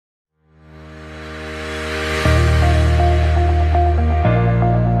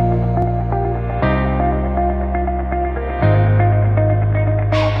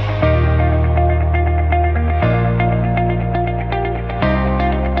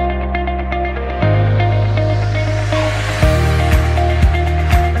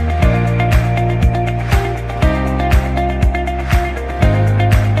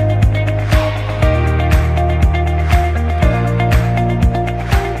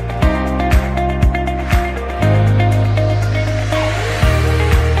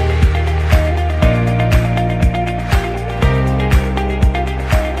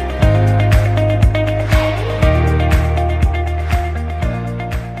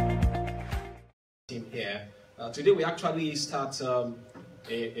here. Today we actually start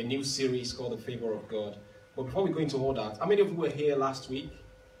a new series called The Favour of God. But before we go into all that, how many of you were here last week?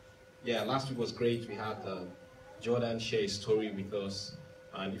 Yeah, last week was great. We had Jordan share his story with us.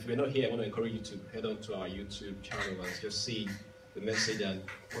 And if you're not here, I want to encourage you to head on to our YouTube channel and just see the message and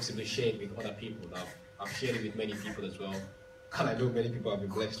possibly share it with other people. Now, I've shared it with many people as well. And I know many people have been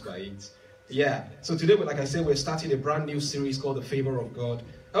blessed by it. Yeah, so today, like I said, we're starting a brand new series called The Favour of God.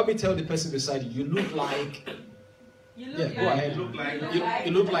 Help me tell the person beside you, you look like... Go ahead.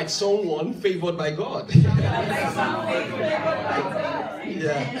 You look like someone favored by God.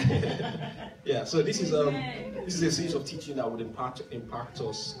 Yeah. Yeah, so this is a series of teaching that would impact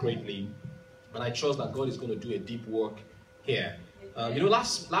us greatly. And I trust that God is going to do a deep work here.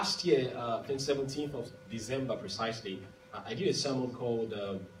 Last year, I think 17th of December precisely, I did a sermon called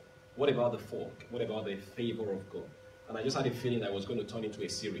What About the Folk? What About the Favour of God? And I just had a feeling that it was going to turn into a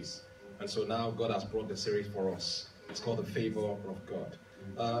series. And so now God has brought the series for us. It's called The Favour of God.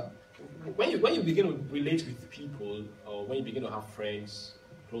 When you begin to relate with people, or when you begin to have friends,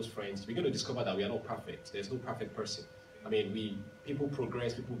 close friends, you begin to discover that we are not perfect. There's no perfect person. I mean, people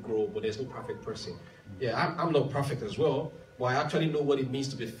progress, people grow, but there's no perfect person. Yeah, I'm not perfect as well, but I actually know what it means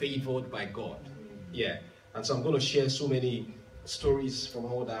to be favoured by God. Yeah, and so I'm going to share so many stories from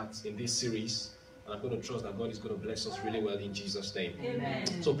all that in this series. And I'm going to trust that God is going to bless us really well in Jesus' name.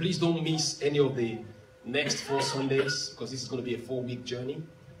 Amen. So please don't miss any of the next 4 Sundays, because this is going to be a 4-week journey.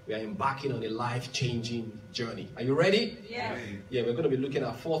 We are embarking on a life-changing journey. Are you ready? Yeah. Yeah, we're going to be looking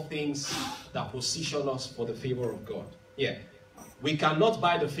at 4 things that position us for the favour of God. Yeah. We cannot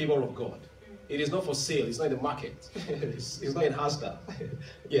buy the favour of God. It is not for sale. It's not in the market. it's not in Asda.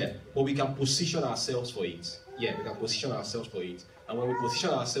 Yeah. But we can position ourselves for it. Yeah, we can position ourselves for it. And when we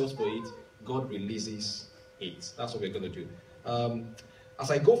position ourselves for it, God releases it. That's what we're going to do. As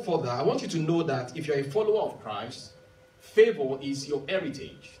I go further, I want you to know that if you're a follower of Christ, favour is your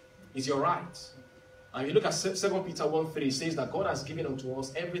heritage, is your right. And you look at 2 Peter 1:3, it says that God has given unto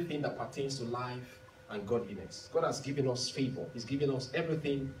us everything that pertains to life and godliness. God has given us favour. He's given us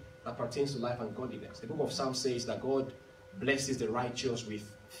everything that pertains to life and godliness. The book of Psalms says that God blesses the righteous with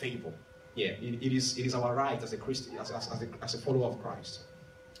favour. Yeah, it is our right as a Christian, as a follower of Christ.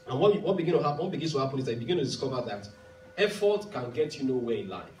 And what begins to happen is that you begin to discover that effort can get you nowhere in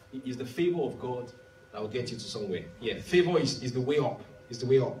life. It is the favour of God that will get you to somewhere. Yeah, favour is the way up. It's the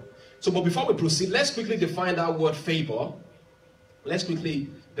way up. So, but before we proceed, let's quickly define that word favour. Let's quickly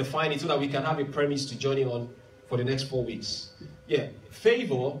define it so that we can have a premise to journey on for the next 4 weeks. Yeah,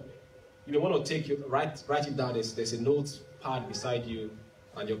 favour, you may want to write it down. There's a notepad beside you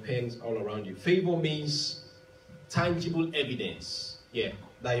and your pens all around you. Favour means tangible evidence. Yeah,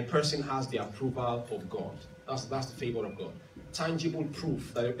 that a person has the approval of God. That's the favour of God. Tangible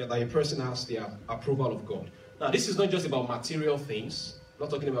proof that a person has the approval of God. Now, this is not just about material things. I'm not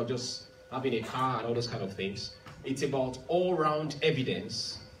talking about just having a car and all those kind of things. It's about all-round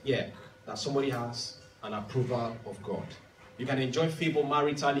evidence, yeah, that somebody has an approval of God. You can enjoy favour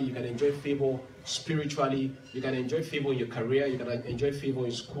maritally. You can enjoy favour spiritually. You can enjoy favour in your career. You can enjoy favour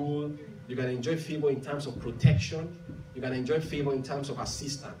in school. You can enjoy favour in terms of protection. You can enjoy favour in terms of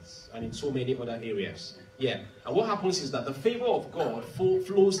assistance and in so many other areas. Yeah. And what happens is that the favour of God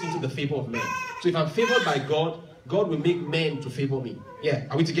flows into the favour of men. So if I'm favoured by God, God will make men to favour me. Yeah.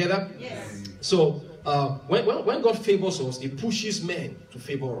 Are we together? Yes. So when God favours us, He pushes men to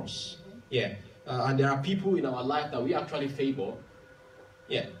favour us. Yeah. And there are people in our life that we actually favour.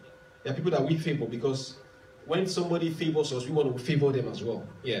 Yeah. There are people that we favour because when somebody favours us, we want to favour them as well.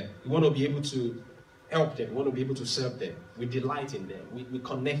 Yeah. We want to be able to help them. We want to be able to serve them. We delight in them. We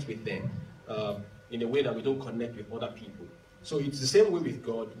connect with them in a way that we don't connect with other people. So it's the same way with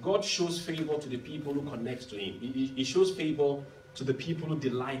God. God shows favour to the people who connect to Him. He shows favour to the people who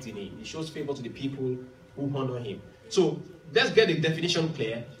delight in Him. He shows favour to the people who honour Him. So let's get the definition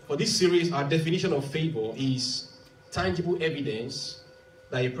clear. For this series, our definition of favour is tangible evidence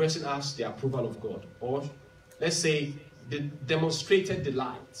that a person has the approval of God. Or let's say the demonstrated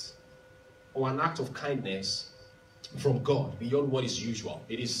delight or an act of kindness from God beyond what is usual.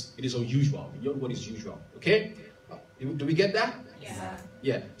 It is unusual, beyond what is usual. Okay? Do we get that? Yeah.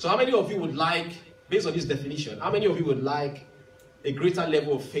 Yeah. So how many of you would like, based on this definition, how many of you would like a greater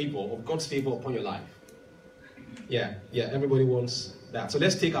level of favour, of God's favour upon your life? Yeah. Yeah. Everybody wants that. So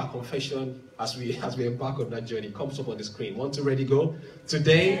let's take our confession as we embark on that journey. It comes up on the screen. 1, 2, ready, go.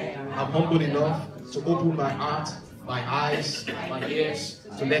 Today, I'm humble enough to open my heart, my eyes, my ears,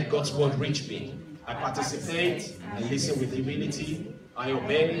 to let God's word reach me. I participate and listen with humility. I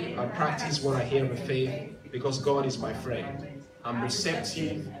obey and practice what I hear with faith because God is my friend. I'm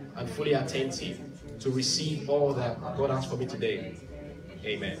receptive and fully attentive to receive all that God has for me today.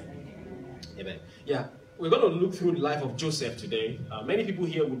 Amen. Amen. Yeah, we're going to look through the life of Joseph today. Many people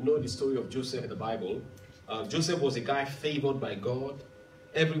here would know the story of Joseph in the Bible. Joseph was a guy favored by God.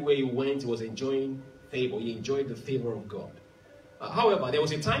 Everywhere he went, he was enjoying favor. He enjoyed the favor of God. However, there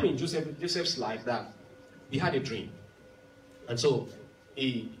was a time in Joseph's life that he had a dream. And so,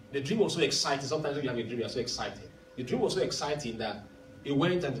 the dream was so exciting. Sometimes when you have a dream, you're so excited. The dream was so exciting that he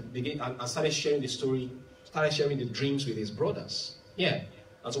went and started sharing the story, started sharing the dreams with his brothers. Yeah.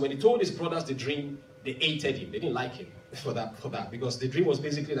 And so when he told his brothers the dream, they hated him. They didn't like him for that. Because the dream was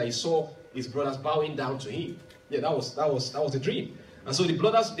basically that he saw his brothers bowing down to him. Yeah, that was the dream. And so the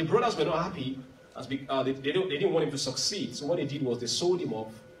brothers were not happy. They didn't want him to succeed. So what they did was they sold him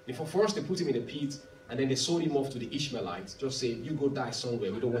off. First they put him in a pit, and then they sold him off to the Ishmaelites. Just say, you go die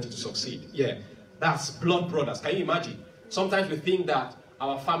somewhere. We don't want you to succeed. Yeah, that's blood brothers. Can you imagine? Sometimes we think that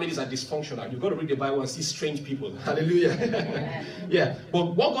our families are dysfunctional. You've got to read the Bible and see strange people. Hallelujah. Yeah.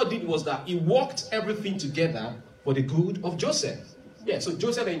 But what God did was that he worked everything together for the good of Joseph. Yeah. So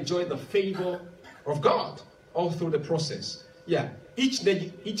Joseph enjoyed the favor of God all through the process. Yeah. Each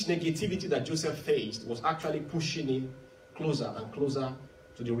negativity that Joseph faced was actually pushing him closer and closer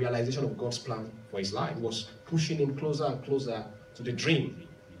to the realization of God's plan for his life. It was pushing him closer and closer to the dream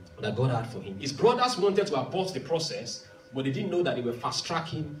that God had for him. His brothers wanted to abort the process, but they didn't know that they were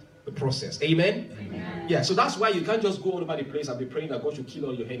fast-tracking the process. Amen? Amen? Yeah, so that's why you can't just go all over the place and be praying that God should kill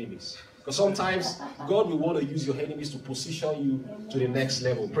all your enemies. Because sometimes God will want to use your enemies to position you to the next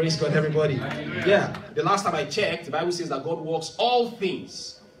level. Praise God, everybody. Yeah, the last time I checked, the Bible says that God works all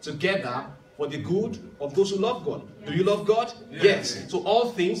things together for the good of those who love God. Do you love God? Yes. So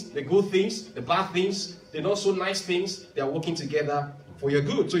all things, the good things, the bad things, the not so nice things, they are working together for your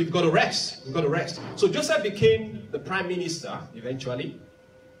good. So you've got to rest. You've got to rest. So Joseph became the prime minister eventually.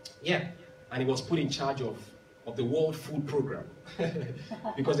 Yeah. And he was put in charge of the World Food Program.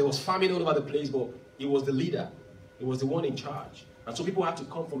 Because there was famine all over the place, but he was the leader. He was the one in charge. And so people had to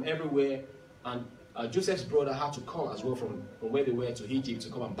come from everywhere. And Joseph's brother had to come as well from where they were to Egypt to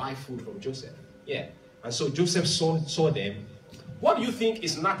come and buy food from Joseph. Yeah. And so Joseph saw them. What do you think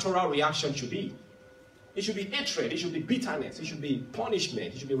his natural reaction should be? It should be hatred. It should be bitterness. It should be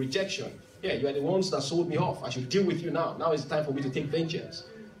punishment. It should be rejection. Yeah, you are the ones that sold me off. I should deal with you now. Now is the time for me to take vengeance.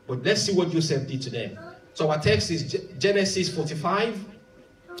 But let's see what Joseph did to them. So our text is Genesis 45,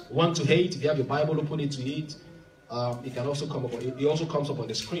 1 to 8. If you have your Bible, open it to it. It can also come up. It also comes up on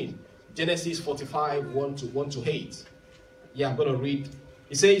the screen. Genesis 45, 1 to 8. Yeah, I'm going to read.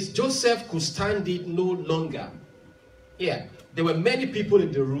 It says, Joseph could stand it no longer. Yeah, there were many people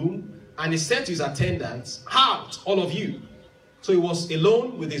in the room, and he said to his attendants, out, all of you. So he was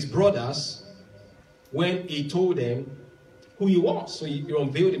alone with his brothers when he told them who he was. So he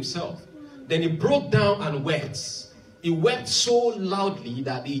unveiled himself. Then he broke down and wept. He wept so loudly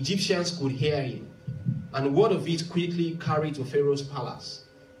that the Egyptians could hear him. And word of it quickly carried to Pharaoh's palace.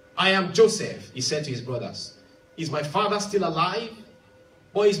 I am Joseph, he said to his brothers. Is my father still alive?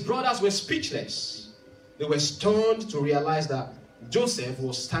 But his brothers were speechless. They were stunned to realize that Joseph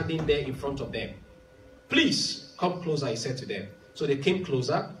was standing there in front of them. Please, come closer, he said to them. So they came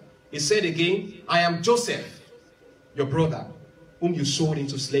closer. He said again, I am Joseph, your brother, whom you sold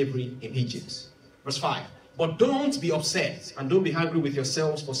into slavery in Egypt. Verse 5. But don't be upset and don't be angry with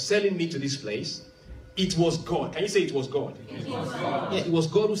yourselves for selling me to this place. It was God. Can you say it was God? It was God. Yeah, it was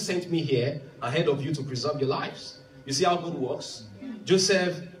God who sent me here ahead of you to preserve your lives. You see how God works?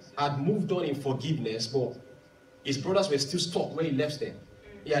 Joseph had moved on in forgiveness, but his brothers were still stuck where he left them.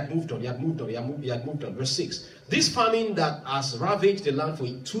 He had moved on, he had moved on, he had moved on. Verse 6. This famine that has ravaged the land for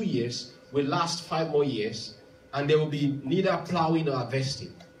 2 years will last 5 more years, and there will be neither plowing nor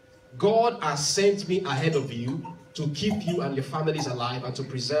harvesting. God has sent me ahead of you to keep you and your families alive and to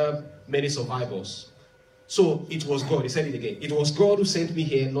preserve many survivors. So it was God. He said it again. It was God who sent me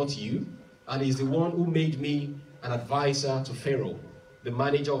here, not you. And he's the one who made me an advisor to Pharaoh, the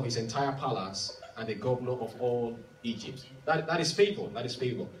manager of his entire palace and the governor of all Egypt. That is favor. That is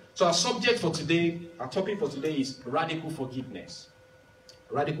favor. So our subject for today, our topic for today is radical forgiveness.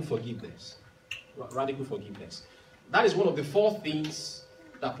 Radical forgiveness. Radical forgiveness. That is one of the 4 things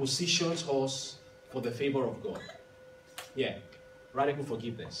that positions us for the favor of God. Yeah, radical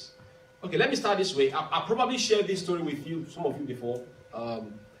forgiveness. Okay, let me start this way. I probably shared this story with you, some of you before.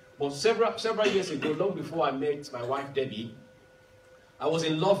 But several years ago, long before I met my wife Debbie, I was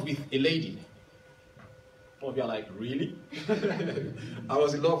in love with a lady. Some of you are like, really? I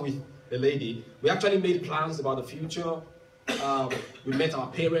was in love with a lady. We actually made plans about the future. We met our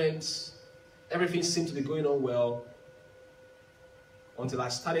parents. Everything seemed to be going on well. until I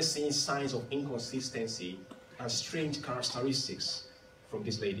started seeing signs of inconsistency and strange characteristics from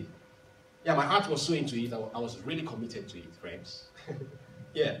this lady. Yeah, my heart was so into it. I was really committed to it, friends.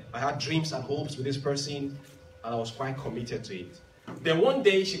 Yeah, I had dreams and hopes with this person, and I was quite committed to it. Then one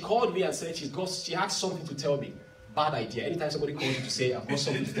day, she called me and said she had something to tell me. Bad idea. Anytime somebody calls you to say, I've got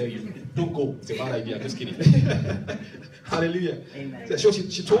something to tell you, don't go. It's a bad idea. I'm just kidding. Hallelujah. Amen. So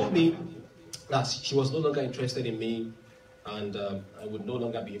she told me that she was no longer interested in me, and I would no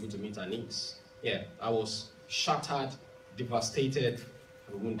longer be able to meet her needs. Yeah, I was shattered, devastated,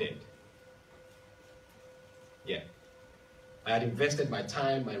 and wounded. Yeah. I had invested my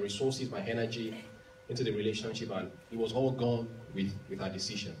time, my resources, my energy into the relationship, and it was all gone with her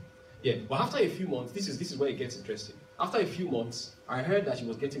decision. Yeah, but after a few months, this is where it gets interesting. After a few months, I heard that she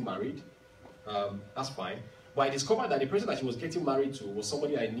was getting married. That's fine. But I discovered that the person that she was getting married to was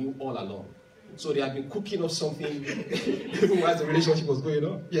somebody I knew all along. So they had been cooking up something even while the relationship was going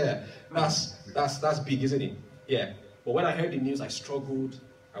on. Yeah, that's big, isn't it? Yeah. But when I heard the news, I struggled.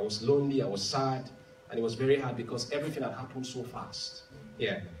 I was lonely. I was sad. And it was very hard because everything had happened so fast.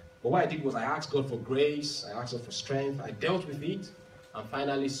 Yeah. But what I did was I asked God for grace. I asked God for strength. I dealt with it. And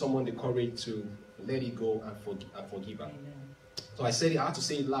finally, summoned the courage to let it go and forgive her. Amen. So I had to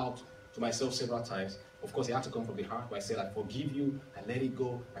say it loud to myself several times. Of course, it had to come from the heart. But I said, I forgive you, I let it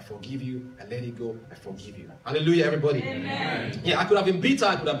go. I forgive you, I let it go. I forgive you. Hallelujah, everybody. Amen. Yeah, I could have been bitter.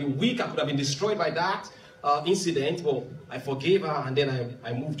 I could have been weak. I could have been destroyed by that incident. But I forgave her, and then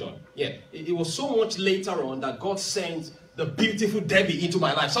I moved on. Yeah, it was so much later on that God sent the beautiful Debbie into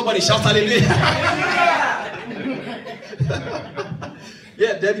my life. Somebody shout hallelujah.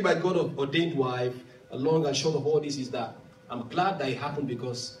 Yeah, Debbie, my God ordained wife. Long and short of all this is that I'm glad that it happened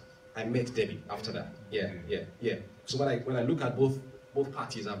because I met Debbie after that. Yeah. So when I look at both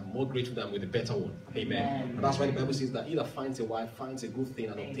parties, I'm more grateful than with the better one. Amen. And that's why the Bible says that either finds a wife, finds a good thing,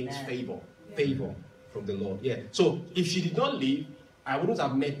 and obtains favor from the Lord. Yeah. So if she did not leave, I wouldn't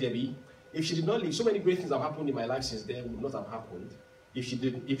have met Debbie. If she did not leave, so many great things have happened in my life since then would not have happened. If she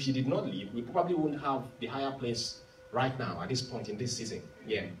did not leave, we probably wouldn't have the higher place right now at this point in this season.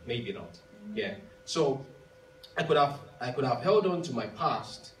 Yeah, maybe not. Yeah. So I could have held on to my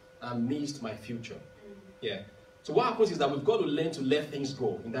past and missed my future. Yeah. So what happens is that we've got to learn to let things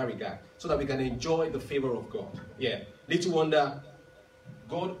go in that regard so that we can enjoy the favor of God. Yeah. Little wonder,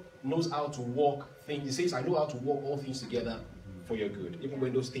 God knows how to work things. He says, I know how to work all things together for your good, even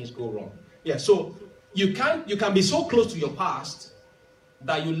when those things go wrong. Yeah. So you can be so close to your past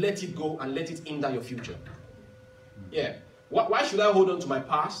that you let it go and let it hinder your future. Yeah. Why should I hold on to my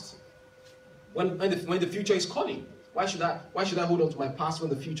past when the future is calling? Why should I hold on to my past when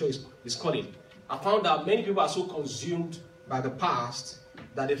the future is calling? I found that many people are so consumed by the past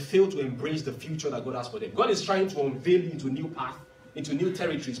that they fail to embrace the future that God has for them. God is trying to unveil you into new path, into new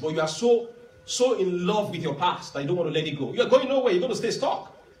territories, but you are so in love with your past that you don't want to let it go. You're going nowhere. You're going to stay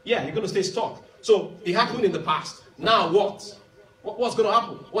stuck. Yeah, you're going to stay stuck. So it happened in the past. Now what? What's going to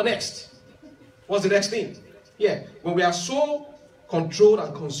happen? What next? What's the next thing? Yeah, when we are so controlled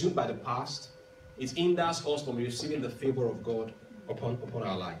and consumed by the past, it hinders us from receiving the favor of God upon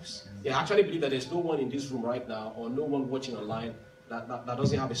our lives. Yeah, I actually believe that there's no one in this room right now or no one watching online that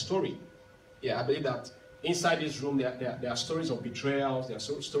doesn't have a story. Yeah, I believe that inside this room there are stories of betrayals, there are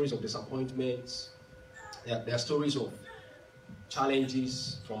stories of disappointments, there are stories of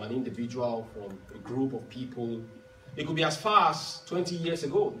challenges from an individual, from a group of people. It could be as far as 20 years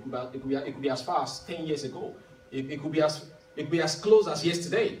ago. It could be as far as 10 years ago. It could be as close as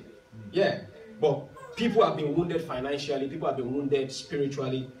yesterday. Yeah. But people have been wounded financially. People have been wounded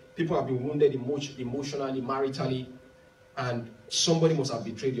spiritually. People have been wounded emotionally, maritally. And somebody must have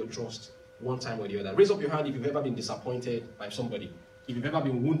betrayed your trust one time or the other. Raise up your hand if you've ever been disappointed by somebody. If you've ever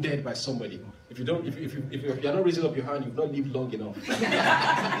been wounded by somebody. If you're not raising up your hand, you've not lived long enough.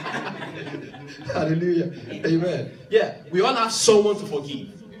 Hallelujah. Amen. Yeah, we all have someone to forgive.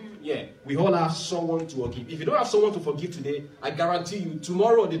 Yeah, we all have someone to forgive. If you don't have someone to forgive today, I guarantee you,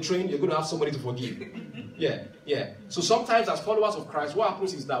 tomorrow on the train, you're going to have somebody to forgive. Yeah. So sometimes as followers of Christ, what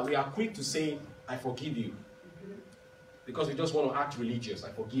happens is that we are quick to say, I forgive you. Because we just want to act religious, I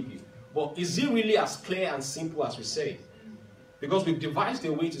forgive you. But is it really as clear and simple as we say? Because we've devised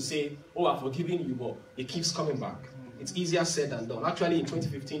a way to say, oh, I've forgiven you, but it keeps coming back. It's easier said than done. Actually, in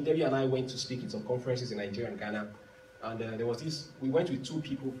 2015, Debbie and I went to speak in some conferences in Nigeria and Ghana. And we went with 2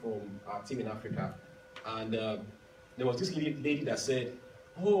 people from our team in Africa. And there was this lady that said,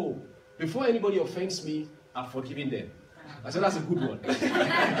 oh, before anybody offends me, I've forgiven them. I said, that's a good one.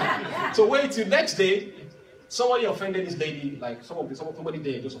 So wait till next day Somebody offended this lady, like somebody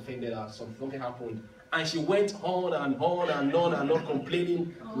there just offended her, something happened. And she went on and on and on and on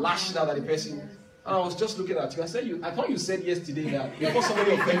complaining, lashing out at the person. And I was just looking at you. I thought you said yesterday that before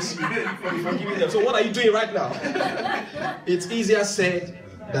somebody offends you, you're forgiving them. So what are you doing right now? It's easier said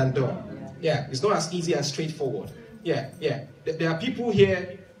than done. Yeah, it's not as easy as straightforward. Yeah. There are people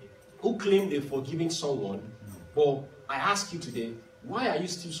here who claim they're forgiving someone, but I ask you today, why are you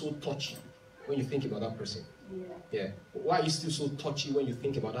still so touchy when you think about that person? Yeah. Why are you still so touchy when you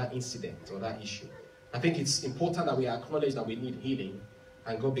think about that incident or that issue? I think it's important that we acknowledge that we need healing,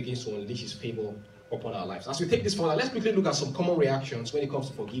 and God begins to unleash His favor upon our lives. As we take this forward, let's quickly look at some common reactions when it comes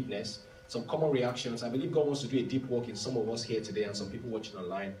to forgiveness. Some common reactions. I believe God wants to do a deep work in some of us here today and some people watching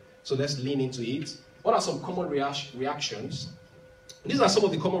online. So let's lean into it. What are some common reactions? These are some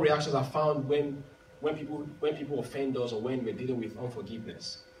of the common reactions I found when people offend us or when we're dealing with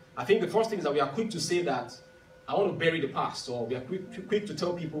unforgiveness. I think the first thing is that we are quick to say that I want to bury the past, or we are quick to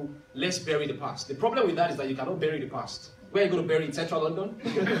tell people, let's bury the past. The problem with that is that you cannot bury the past. Where are you going to bury it? In Central London?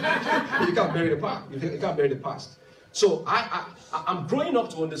 You can't bury the past. You can't bury the past. So I'm growing up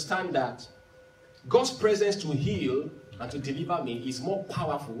to understand that God's presence to heal and to deliver me is more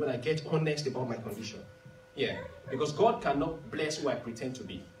powerful when I get honest about my condition. Yeah, because God cannot bless who I pretend to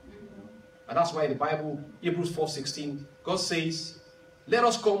be. And that's why in the Bible, Hebrews 4:16, God says, let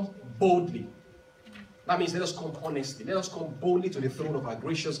us come boldly. That means let us come honestly. Let us come boldly to the throne of our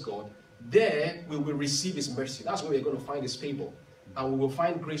gracious God. There we will receive His mercy. That's where we're going to find His favor. And we will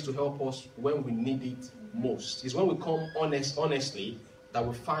find grace to help us when we need it most. It's when we come honestly that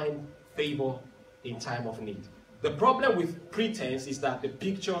we find favor in time of need. The problem with pretense is that the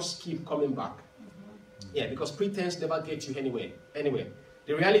pictures keep coming back. Yeah, because pretense never gets you anywhere.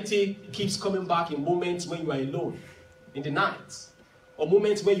 The reality keeps coming back in moments when you are alone, in the night, or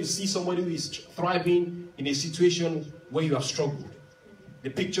moments where you see somebody who is thriving in a situation where you have struggled. The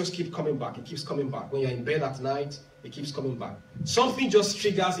pictures keep coming back. It keeps coming back. When you're in bed at night, it keeps coming back. Something just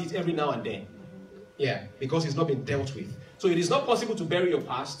triggers it every now and then. Yeah, because it's not been dealt with. So it is not possible to bury your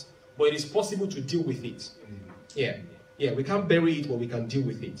past, but it is possible to deal with it. Yeah, we can't bury it, but we can deal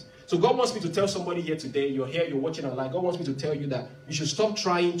with it. So God wants me to tell somebody here today, you're here, you're watching online, God wants me to tell you that you should stop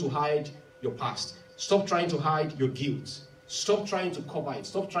trying to hide your past. Stop trying to hide your guilt. Stop trying to cover it.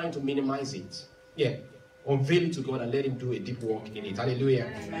 Stop trying to minimize it. Yeah. Unveil it to God and let Him do a deep work in it.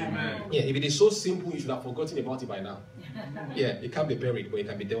 Hallelujah. Amen. Yeah, if it is so simple, you should have forgotten about it by now. Yeah, it can't be buried, but it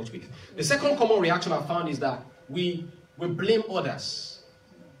can be dealt with. The second common reaction I found is that we blame others.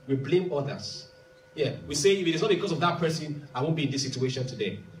 We blame others. Yeah, we say if it is not because of that person, I won't be in this situation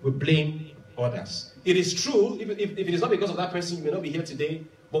today. We blame others. It is true, if it is not because of that person, you may not be here today.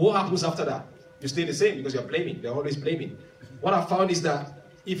 But what happens after that? You stay the same because you're blaming. You're always blaming. What I found is that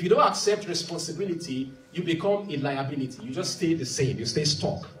if you don't accept responsibility, you become a liability. You just stay the same. You stay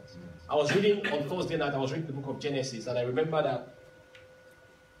stuck. I was reading on Thursday night, I was reading the book of Genesis, and I remember that,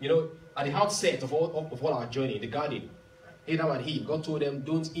 at the outset of all our journey in the garden, Adam and Eve, God told them,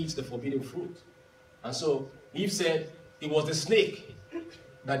 don't eat the forbidden fruit. And so Eve said, it was the snake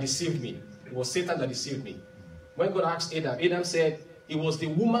that deceived me. It was Satan that deceived me. When God asked Adam, Adam said, it was the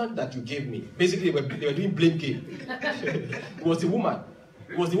woman that you gave me. Basically, they were doing blame game. It was the woman.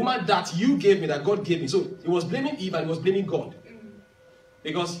 It was the woman that you gave me, that God gave me. So he was blaming Eve and he was blaming God.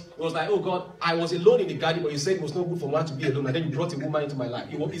 Because it was like, oh God, I was alone in the garden, but you said it was not good for man to be alone, and then you brought a woman into my life.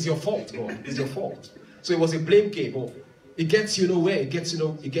 It's your fault, God. It's your fault. So it was a blame game. But it gets you nowhere. It gets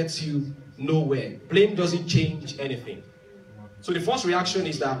you nowhere. Blame doesn't change anything. So the first reaction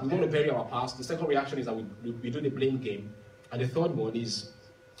is that we want to bury our past. The second reaction is that we do the blame game. And the third one is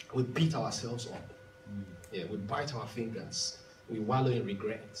we beat ourselves up. Yeah, we bite our fingers. We wallow in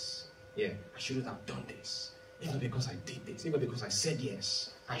regrets. Yeah, I shouldn't have done this. Even because I did this. Even because I said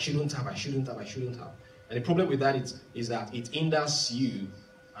yes. I shouldn't have. And the problem with that is that it hinders you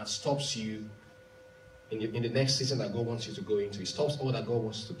and stops you in the next season that God wants you to go into. It stops all that God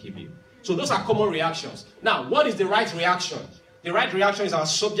wants to give you. So those are common reactions. Now, what is the right reaction? The right reaction is our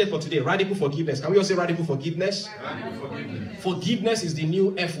subject for today, radical forgiveness. Can we all say radical forgiveness? Radical forgiveness. Forgiveness is the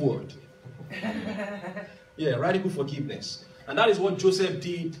new F word. Yeah, radical forgiveness. And that is what Joseph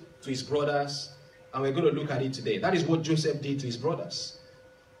did to his brothers. And we're going to look at it today. That is what Joseph did to his brothers.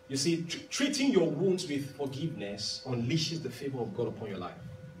 You see, treating your wounds with forgiveness unleashes the favor of God upon your life.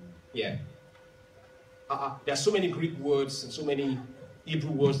 Yeah. There are so many Greek words and so many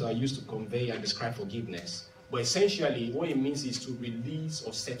Hebrew words that are used to convey and describe forgiveness. But essentially, what it means is to release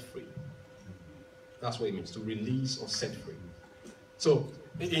or set free. That's what it means, to release or set free. So,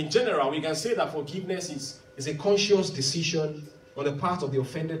 in general, we can say that forgiveness is a conscious decision on the part of the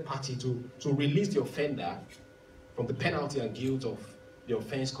offended party to release the offender from the penalty and guilt of the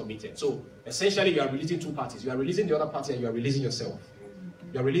offense committed. So essentially you are releasing two parties. You are releasing the other party and you are releasing yourself.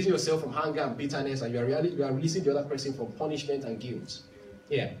 You are releasing yourself from anger and bitterness, and you are releasing the other person from punishment and guilt.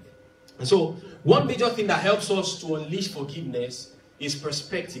 Yeah. And so one major thing that helps us to unleash forgiveness is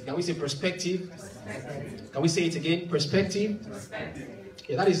perspective. Can we say perspective? Perspective. Can we say it again? Perspective? Perspective.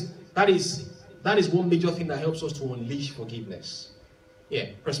 Yeah, that is one major thing that helps us to unleash forgiveness. Yeah,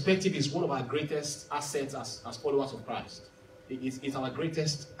 perspective is one of our greatest assets as followers of Christ. It's our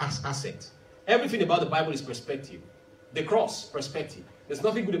greatest asset. Everything about the Bible is perspective. The cross, perspective. There's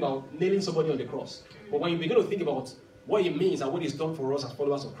nothing good about nailing somebody on the cross. But when you begin to think about what it means and what it's done for us as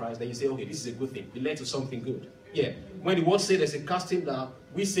followers of Christ, then you say, okay, this is a good thing. It led to something good. Yeah. When the word says there's a casting down,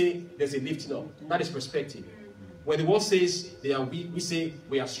 we say there's a lifting up. That is perspective. When the word says they are weak, we say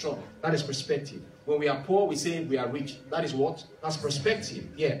we are strong. That is perspective. When we are poor, we say we are rich. That is what? That's perspective.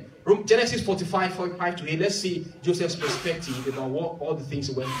 Yeah. Genesis 45, 5 to 8. Let's see Joseph's perspective about what all the things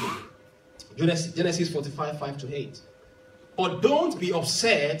he went through. Genesis 45, 5 to 8. But don't be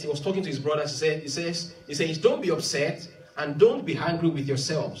upset. He was talking to his brothers. He says, don't be upset and don't be angry with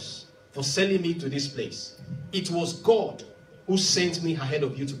yourselves for selling me to this place. It was God who sent me ahead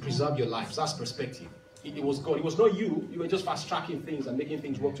of you to preserve your lives. That's perspective. It was God. It was not you. You were just fast-tracking things and making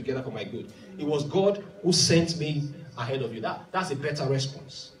things work together for my good. It was God who sent me ahead of you. That's a better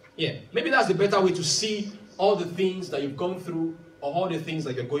response. Yeah. Maybe that's the better way to see all the things that you've gone through or all the things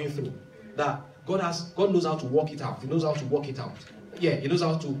that you're going through. That God knows how to work it out. He knows how to work it out. Yeah, He knows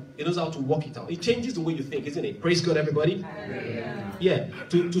how to work it out. It changes the way you think, isn't it? Praise God, everybody. Yeah.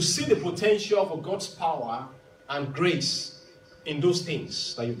 To see the potential for God's power and grace in those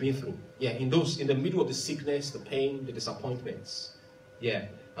things that you've been through. Yeah, in the middle of the sickness, the pain, the disappointments. Yeah.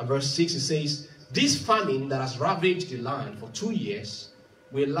 And verse 6 it says, this famine that has ravaged the land for 2 years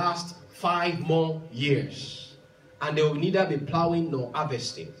will last 5 more years, and they will neither be plowing nor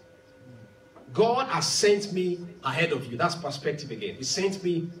harvesting. God has sent me ahead of you. That's perspective again. He sent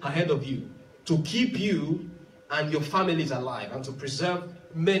me ahead of you to keep you and your families alive and to preserve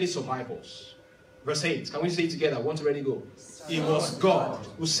many survivors. Verse 8. Can we say it together? 1, 2, ready, go. It was God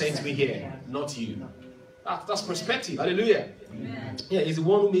who sent me here, not you. That's perspective. Hallelujah. Amen. Yeah, He's the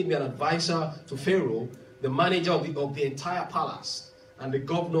one who made me an advisor to Pharaoh, the manager of the entire palace, and the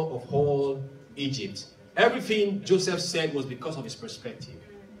governor of all Egypt. Everything Joseph said was because of his perspective.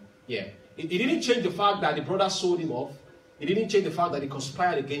 Yeah. It didn't change the fact that the brothers sold him off. It didn't change the fact that they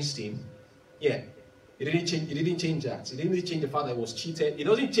conspired against him. Yeah. It didn't change that. It didn't change the fact that he was cheated. It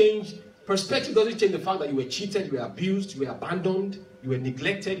doesn't change. Perspective doesn't change the fact that you were cheated, you were abused, you were abandoned, you were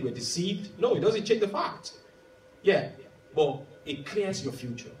neglected, you were deceived. No, it doesn't change the fact. Yeah. But it clears your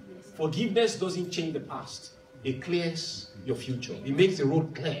future. Forgiveness doesn't change the past. It clears your future. It makes the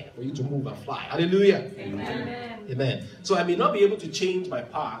road clear for you to move and fly. Hallelujah. Amen. Amen. So I may not be able to change my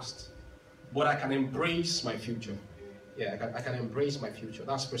past, but I can embrace my future. Yeah, I can embrace my future.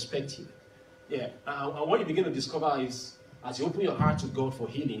 That's perspective. Yeah, and what you begin to discover is, as you open your heart to God for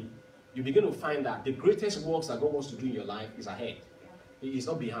healing, you begin to find that the greatest works that God wants to do in your life is ahead. It's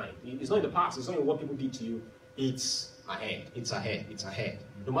not behind. It's not in the past. It's not in what people did to you. It's ahead. It's ahead. It's ahead.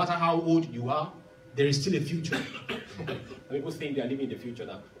 No matter how old you are, there is still a future. People think they are living in the future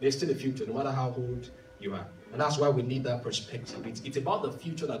now. There's still a future, no matter how old you are. And that's why we need that perspective. It's about the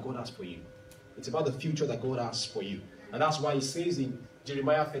future that God has for you. It's about the future that God has for you. And that's why He says in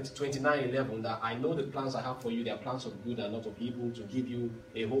Jeremiah 29:11 that I know the plans I have for you, they are plans of good and not of evil, to give you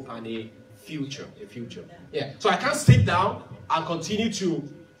a hope and a future. A future. Yeah. So I can't sit down and continue to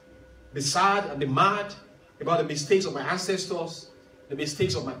be sad and be mad about the mistakes of my ancestors, the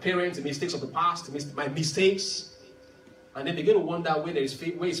mistakes of my parents, the mistakes of the past, my mistakes, and then begin to wonder where is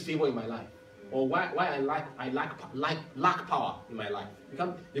favor in my life, or why I lack power in my life.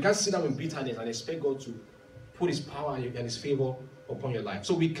 You can't sit down in bitterness and expect God to put His power and His favor upon your life.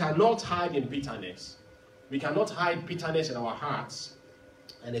 So we cannot hide in bitterness. We cannot hide bitterness in our hearts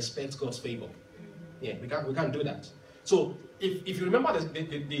and expect God's favor. Yeah, we can't do that. So if you remember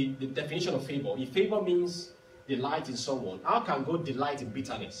the definition of favor, if favor means delight in someone, how can God delight in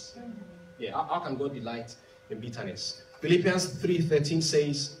bitterness? Yeah, how can God delight in bitterness? Philippians 3:13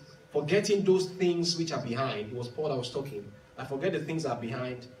 says, forgetting those things which are behind, it was Paul that was talking, I forget the things that are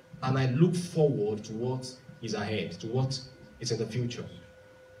behind, and I look forward to what is ahead, to what is in the future.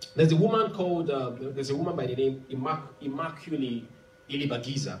 There's a woman by the name Immaculée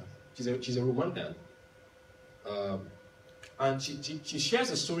Ilibagiza. She's a Rwandan. And she shares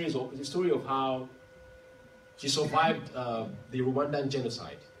the story of how she survived the Rwandan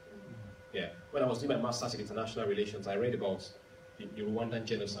genocide. Yeah. When I was doing my master's in international relations, I read about the Rwandan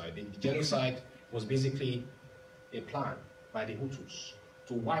genocide. The genocide was basically a plan by the Hutus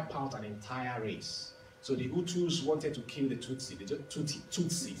to wipe out an entire race. So the Hutus wanted to kill the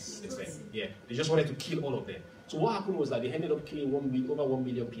Tutsis. They said. Yeah, they just wanted to kill all of them. So what happened was that they ended up killing over 1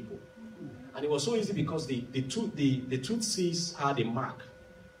 million people. And it was so easy because the Tutsis had a mark.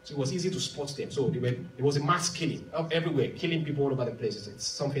 So it was easy to spot them. So it was a mass killing everywhere, killing people all over the place. It's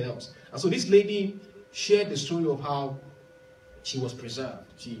something else. And so this lady shared the story of how she was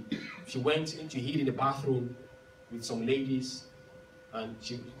preserved. She went into hid in the bathroom with some ladies, and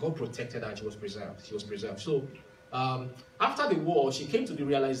she got protected and she was preserved. She was preserved. So after the war, she came to the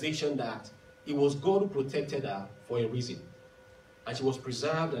realization that it was God who protected her for a reason. And she was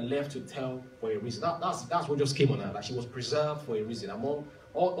preserved and left to tell for a reason. That's what just came on her, that she was preserved for a reason. Among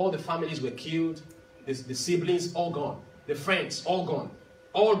all the families were killed, the siblings all gone, the friends all gone,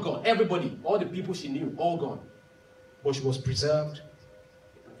 everybody, all the people she knew, all gone. But she was preserved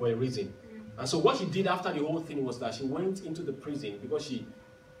for a reason. And so what she did after the whole thing was that she went into the prison because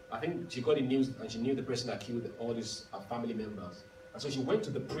I think she got the news and she knew the person that killed all these family members. And so she went to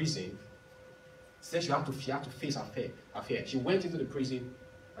the prison, said she had to face her affair. She went into the prison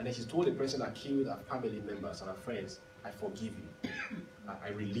and then she told the person that killed her family members and her friends, I forgive you. I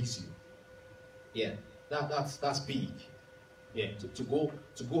release you. Yeah, that's big. Yeah, to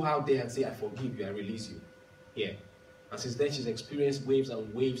go out there and say, I forgive you, I release you. Yeah. And since then, she's experienced waves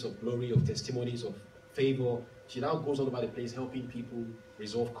and waves of glory, of testimonies, of favor. She now goes all over the place helping people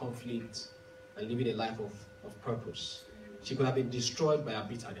resolve conflict and living a life of purpose. She could have been destroyed by her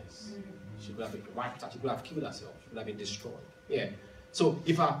bitterness. She could have been wiped out. She could have killed herself. She could have been destroyed. Yeah. So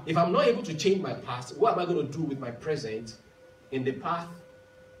if I'm not able to change my past, what am I going to do with my present in the path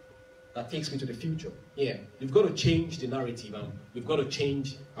that takes me to the future? Yeah. We've got to change the narrative and we've got to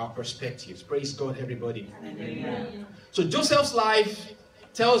change our perspectives. Praise God, everybody. Amen. So Joseph's life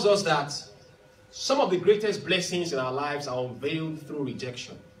tells us that some of the greatest blessings in our lives are unveiled through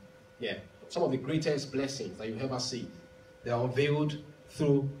rejection. Yeah. Some of the greatest blessings that you ever see, they are unveiled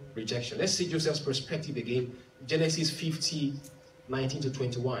through rejection. Let's see Joseph's perspective again. Genesis 50, 19 to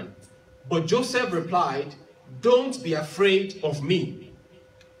 21. But Joseph replied, don't be afraid of me.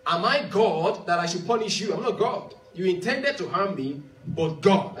 Am I God that I should punish you? I'm not God. You intended to harm me, but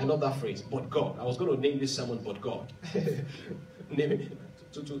God. I love that phrase, but God. I was going to name this sermon, but God.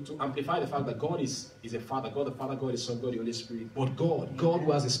 to amplify the fact that God is a Father. God the Father, God the Son, God the Holy Spirit. But God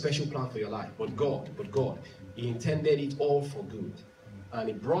who has a special plan for your life. But God. He intended it all for good. And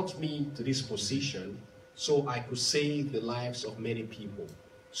He brought me to this position so I could save the lives of many people.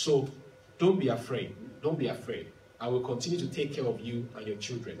 So don't be afraid. Don't be afraid. I will continue to take care of you and your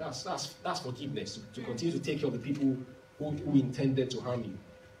children. That's forgiveness. To continue to take care of the people who intended to harm you.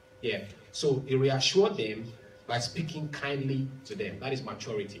 Yeah. So He reassured them by speaking kindly to them. That is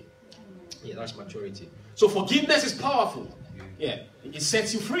maturity. Yeah, that's maturity. So forgiveness is powerful. Yeah. It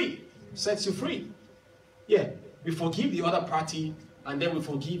sets you free. Sets you free. Yeah. We forgive the other party and then we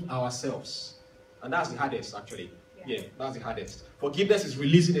forgive ourselves. And that's the hardest, actually. Yeah, that's the hardest. Forgiveness is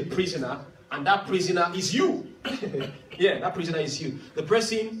releasing a prisoner, and that prisoner is you. Yeah, that prisoner is you. The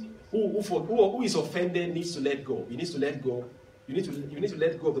person who is offended needs to let go. He needs to let go. You need to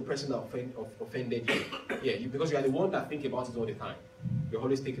let go of the person that offended you. Yeah, because you are the one that think about it all the time. You're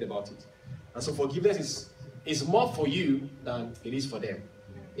always thinking about it. And so forgiveness is more for you than it is for them.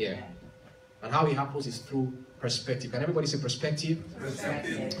 Yeah. And how it happens is through perspective. Can everybody say perspective?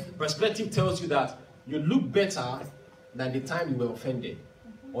 Perspective. Perspective tells you that you look better than the time you were offended,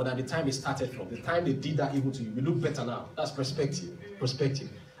 or than the time it started from. The time they did that evil to you, you look better now. That's perspective. Perspective.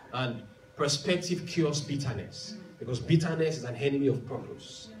 And perspective cures bitterness, because bitterness is an enemy of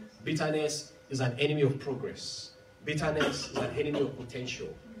purpose. Bitterness is an enemy of progress. Bitterness is an enemy of potential.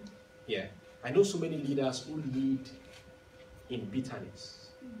 Yeah. I know so many leaders who lead in bitterness.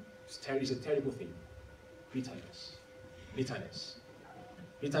 It's a terrible thing. Bitterness. Bitterness.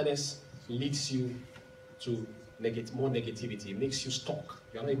 Bitterness leads you to more negativity. It makes you stuck.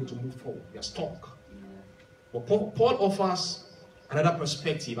 You're not able to move forward. You're stuck. But Paul offers another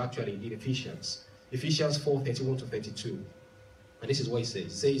perspective, actually, in Ephesians. Ephesians 4:31 to 32. And this is what he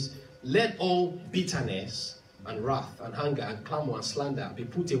says. He says, let all bitterness and wrath and anger and clamor and slander be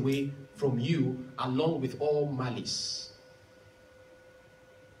put away from you, along with all malice.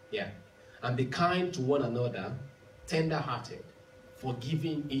 Yeah. And be kind to one another, tender-hearted,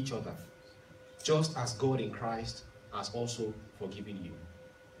 forgiving each other, just as God in Christ has also forgiven you.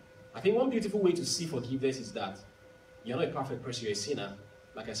 I think one beautiful way to see forgiveness is that you're not a perfect person, you're a sinner.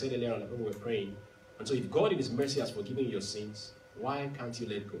 Like I said earlier on when we were praying. And so if God in His mercy has forgiven your sins, why can't you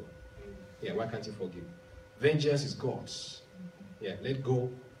let go? Yeah, why can't you forgive? Vengeance is God's. Yeah, let go,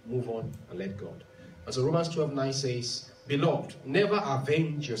 move on, and let God. And so Romans 12:9 says, Beloved, never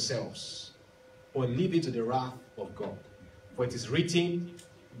avenge yourselves, or leave it to the wrath of God. For it is written,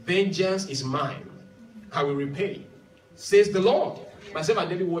 vengeance is mine, I will repay, says the Lord. Myself and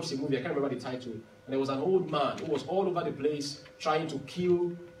David watched the movie, I can't remember the title, and there was an old man who was all over the place trying to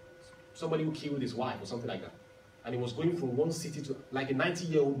kill somebody who killed his wife or something like that. And he was going from one city to, like a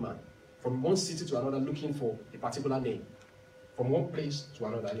 90-year-old man, from one city to another looking for a particular name, from one place to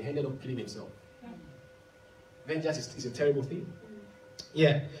another, and he ended up killing himself. Vengeance is a terrible thing.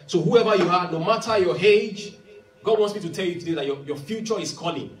 Yeah. So whoever you are, no matter your age, God wants me to tell you today that your future is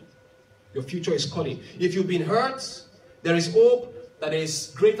calling. Your future is calling. If you've been hurt, there is hope that there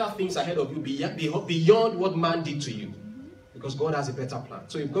is greater things ahead of you beyond what man did to you. Because God has a better plan.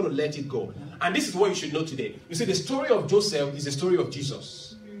 So you've got to let it go. And this is what you should know today. You see, the story of Joseph is the story of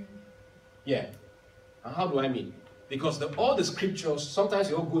Jesus. Yeah. And how do I mean? Because all the scriptures, sometimes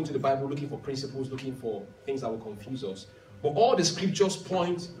we all go into the Bible looking for principles, looking for things that will confuse us. But all the scriptures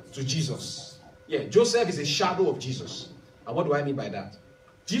point to Jesus. Yeah, Joseph is a shadow of Jesus. And what do I mean by that?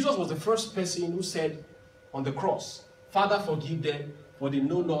 Jesus was the first person who said on the cross, Father, forgive them, for they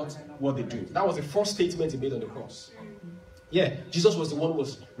know not what they do. That was the first statement he made on the cross. Yeah, Jesus was the one who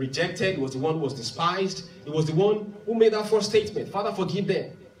was rejected. He was the one who was despised. He was the one who made that first statement. Father, forgive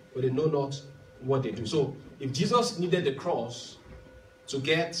them, for they know not what they do. So, if Jesus needed the cross to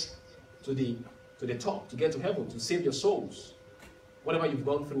get to the top, to get to heaven, to save your souls, whatever you've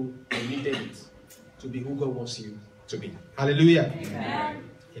gone through, you needed it to be who God wants you to be. Hallelujah. Amen.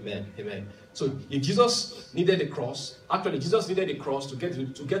 Amen. Amen. So, if Jesus needed the cross, actually, Jesus needed the cross to get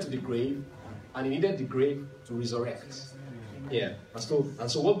to the grave, and he needed the grave to resurrect. Yeah. And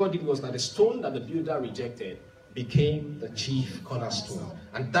so what God did was that the stone that the builder rejected became the chief cornerstone.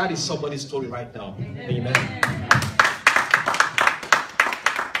 And that is somebody's story right now. Amen.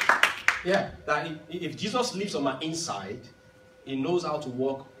 Yeah. That if Jesus lives on my inside, he knows how to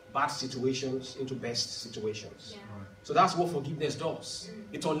work bad situations into best situations. Yeah. So that's what forgiveness does.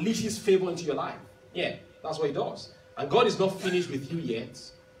 It unleashes favor into your life. Yeah. That's what it does. And God is not finished with you yet,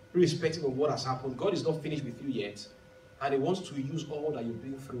 irrespective of what has happened. God is not finished with you yet. And he wants to use all that you've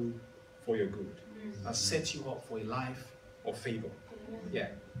been through for your good and set you up for a life of favor. Yeah.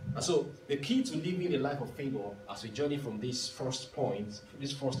 And so the key to living a life of favor as we journey from this first point,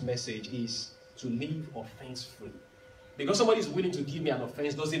 this first message, is to live offense free. Because somebody is willing to give me an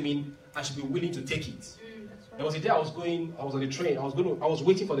offense doesn't mean I should be willing to take it. Right. There was a day I was on the train, I was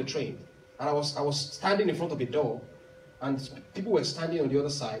waiting for the train, and I was standing in front of a door, and people were standing on the other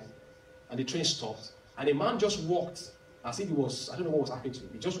side, and the train stopped, and a man just walked as if he was, I don't know what was happening to him.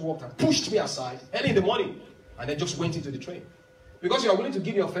 He just walked and pushed me aside early in the morning and then just went into the train. Because you are willing to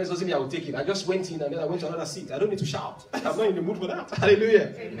give me offense doesn't mean I will take it. I just went in and then I went to another seat. I don't need to shout. I'm not in the mood for that.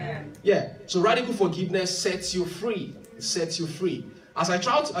 Hallelujah. Amen. Yeah. So radical forgiveness sets you free. It sets you free. As I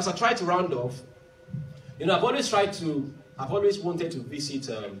try to round off, I've always wanted to visit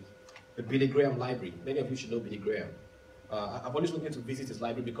the Billy Graham Library. Many of you should know Billy Graham. I've always wanted to visit his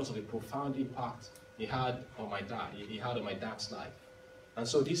library because of the profound impact he had on my dad. He had on my dad's life. And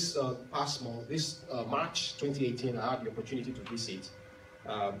so this past month, March 2018, I had the opportunity to visit.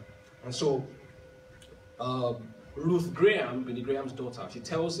 And so Ruth Graham, Billy Graham's daughter, she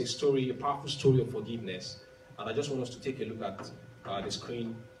tells a powerful story of forgiveness. And I just want us to take a look at the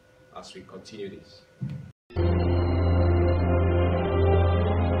screen as we continue this.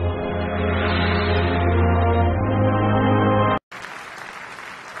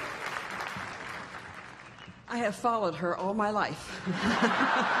 I have followed her all my life.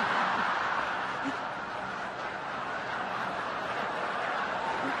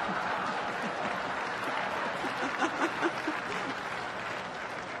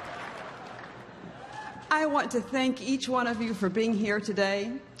 I want to thank each one of you for being here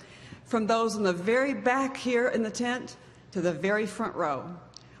today, from those in the very back here in the tent to the very front row.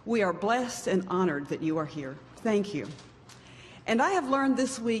 We are blessed and honored that you are here. Thank you. And I have learned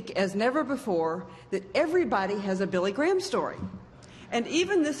this week, as never before, that everybody has a Billy Graham story. And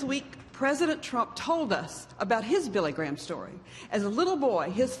even this week, President Trump told us about his Billy Graham story. As a little boy,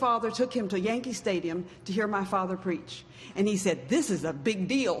 his father took him to Yankee Stadium to hear my father preach. And he said, "This is a big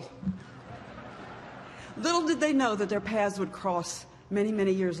deal." Little did they know that their paths would cross many,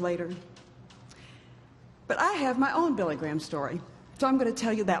 many years later. But I have my own Billy Graham story. So I'm going to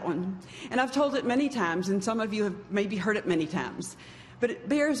tell you that one. And I've told it many times, and some of you have maybe heard it many times. But it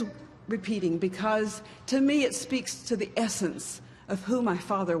bears repeating because, to me, it speaks to the essence of who my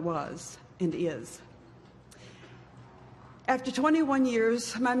father was and is. After 21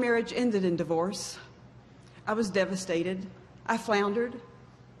 years, my marriage ended in divorce. I was devastated. I floundered.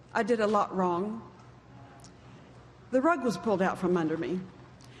 I did a lot wrong. The rug was pulled out from under me.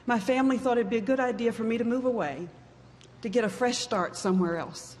 My family thought it'd be a good idea for me to move away, to get a fresh start somewhere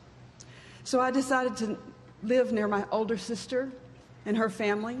else. So I decided to live near my older sister and her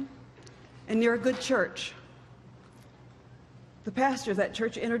family, and near a good church. The pastor of that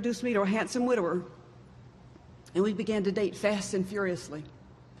church introduced me to a handsome widower, and we began to date fast and furiously.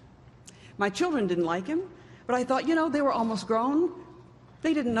 My children didn't like him, but I thought, they were almost grown.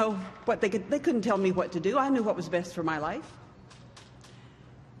 They didn't know they couldn't tell me what to do. I knew what was best for my life.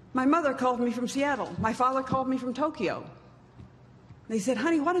 My mother called me from Seattle. My father called me from Tokyo. They said,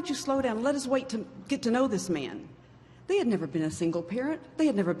 honey, why don't you slow down and let us wait to get to know this man? They had never been a single parent. They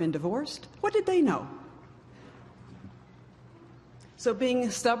had never been divorced. What did they know? So being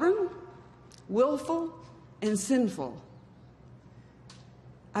stubborn, willful, and sinful,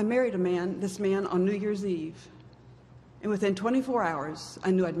 I married this man on New Year's Eve. And within 24 hours,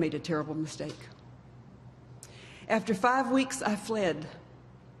 I knew I'd made a terrible mistake. After 5 weeks, I fled.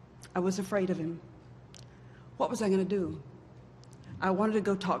 I was afraid of him. What was I going to do? I wanted to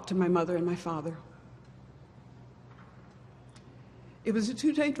go talk to my mother and my father. It was a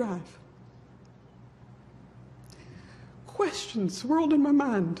 2-day drive. Questions swirled in my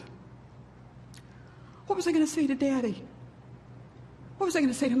mind. What was I going to say to Daddy? What was I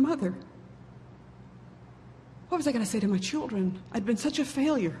going to say to Mother? What was I going to say to my children? I'd been such a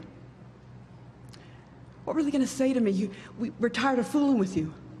failure. What were they going to say to me? We're tired of fooling with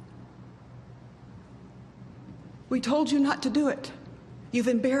you. We told you not to do it. You've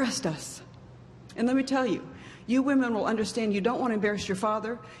embarrassed us. And let me tell you, you women will understand you don't want to embarrass your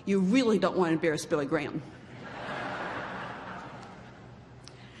father. You really don't want to embarrass Billy Graham.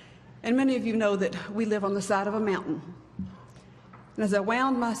 And many of you know that we live on the side of a mountain. And as I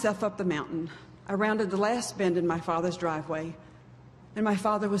wound myself up the mountain, I rounded the last bend in my father's driveway, and my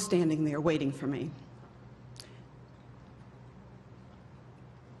father was standing there waiting for me.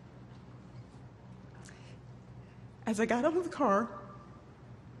 As I got out of the car,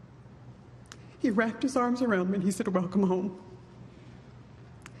 he wrapped his arms around me and he said, welcome home.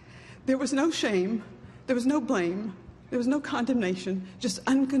 There was no shame, there was no blame, there was no condemnation, just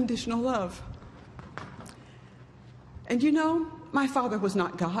unconditional love. And my father was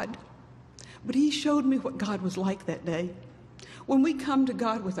not God, but he showed me what God was like that day. When we come to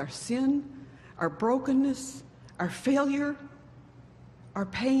God with our sin, our brokenness, our failure, our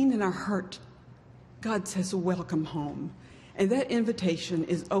pain, and our hurt, God says, welcome home. And that invitation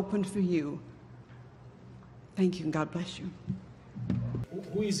is open for you. Thank you, and God bless you.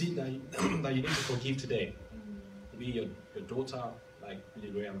 Who is it that you need to forgive today? Could be your daughter, like Billy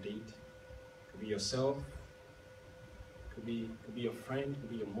Graham did. Could be yourself. Could be your friend. Could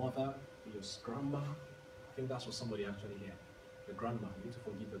be your mother. Could be your grandma. I think that's what somebody actually here. Your grandma. You need to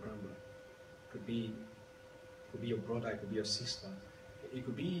forgive your grandma. Could be your brother. It could be your sister. It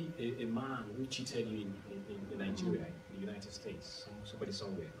could be a man who cheated you in Nigeria, in the United States, somebody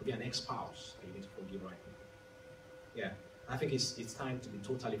somewhere. It could be an ex-spouse that you need to forgive right now. Yeah, I think it's time to be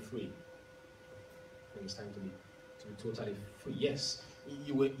totally free. I think it's time to be totally free. Yes,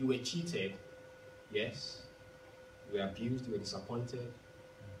 you were cheated. Yes, you were abused. You were disappointed.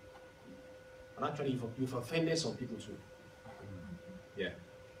 And actually, you've offended some people too. Yeah,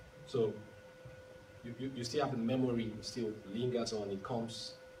 so. You still have the memory, still lingers on, it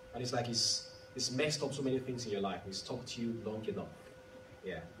comes, and it's like it's messed up so many things in your life. It's talked to you long enough.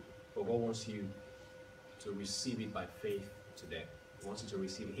 Yeah. But God wants you to receive it by faith today. He wants you to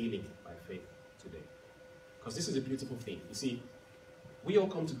receive healing by faith today. Because this is a beautiful thing. You see, we all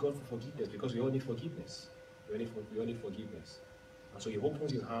come to God for forgiveness because we all need forgiveness. We all need forgiveness. And so He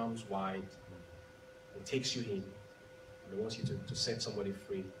opens His arms wide and takes you in, and He wants you to set somebody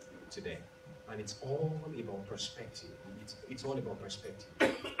free today. And it's all about perspective. It's all about perspective.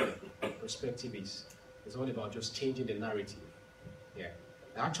 Perspective is all about just changing the narrative. Yeah.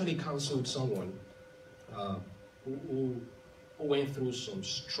 I actually counseled someone who went through some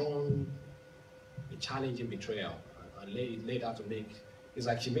strong, challenging betrayal and led her to make. It's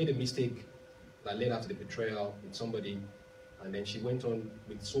like she made a mistake that led her to the betrayal with somebody, and then she went on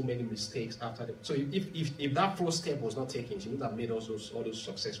with so many mistakes after that. So if that first step was not taken, she would have made all those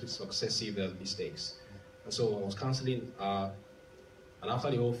successive mistakes. And so I was counseling, and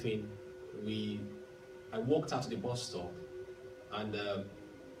after the whole thing, I walked out to the bus stop, and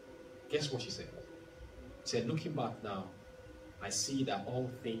guess what she said? She said, looking back now, I see that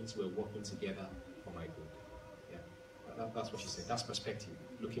all things were working together for my good. Yeah, that's what she said. That's perspective.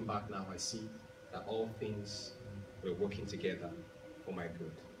 Looking back now, I see that all things we're working together for my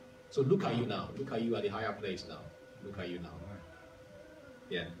good. So look at you now. Look at you at the higher place now. Look at you now.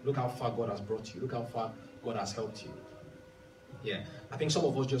 Yeah, look how far God has brought you. Look how far God has helped you. Yeah, I think some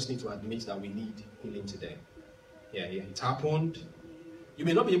of us just need to admit that we need healing today. Yeah, it happened. You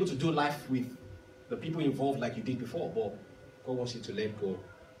may not be able to do life with the people involved like you did before, but God wants you to let go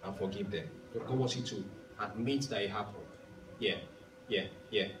and forgive them. God wants you to admit that it happened. Yeah.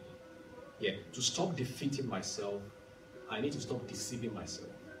 To stop defeating myself, I need to stop deceiving myself.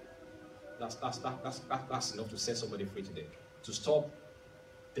 That's enough to set somebody free today. To stop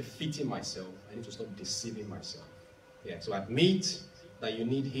defeating myself, I need to stop deceiving myself. Yeah, so admit that you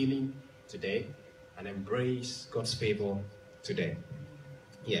need healing today and embrace God's favor today.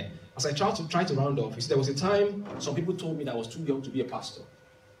 Yeah, as I try to round off, there was a time some people told me that I was too young to be a pastor.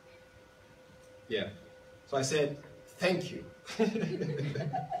 Yeah, so I said, thank you.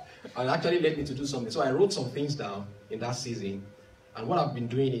 And actually led me to do something. So I wrote some things down in that season, and what I've been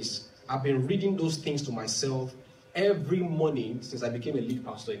doing is I've been reading those things to myself every morning since I became a lead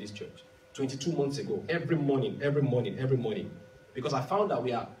pastor in this church 22 months ago. Every morning, because I found that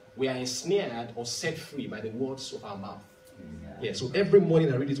we are ensnared or set free by the words of our mouth. Yeah, so every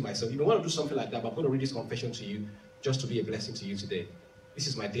morning I read it to myself. If you want to do something like that, but I'm going to read this confession to you just to be a blessing to you today. This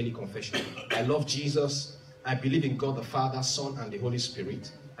is my daily confession. I love Jesus. I believe in God the Father, Son, and the Holy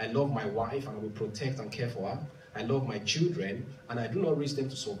Spirit. I love my wife and I will protect and care for her. I love my children, and I do not raise them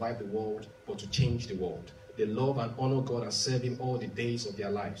to survive the world, but to change the world. They love and honor God and serve Him all the days of their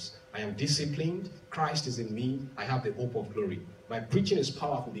lives. I am disciplined. Christ is in me. I have the hope of glory. My preaching is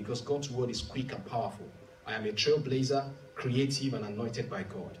powerful because God's word is quick and powerful. I am a trailblazer, creative and anointed by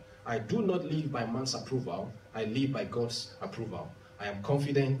God. I do not live by man's approval. I live by God's approval. I am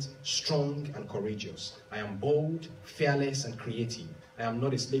confident, strong, and courageous. I am bold, fearless, and creative. I am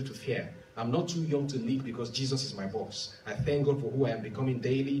not a slave to fear. I'm not too young to lead because Jesus is my boss. I thank God for who I am becoming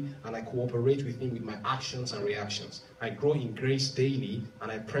daily, and I cooperate with Him with my actions and reactions. I grow in grace daily,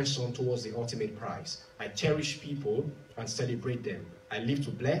 and I press on towards the ultimate prize. I cherish people and celebrate them. I live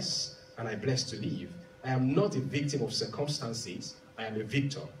to bless, and I bless to live. I am not a victim of circumstances. I am a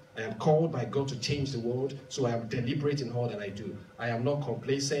victor. I am called by God to change the world, so I am deliberate in all that I do. I am not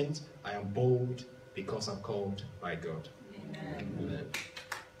complacent. I am bold because I'm called by God. Amen. Amen.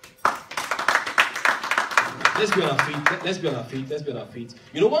 Let's be on our feet.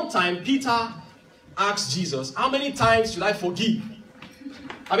 You know, one time Peter asked Jesus, how many times should I forgive?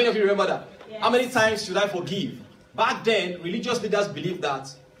 How many of you remember that? Yes. How many times should I forgive? Back then, religious leaders believed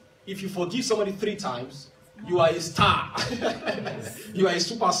that if you forgive somebody 3 times, you are a star. You are a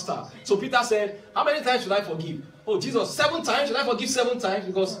superstar. So Peter said, how many times should I forgive? Oh, Jesus, 7 times? Should I forgive 7 times?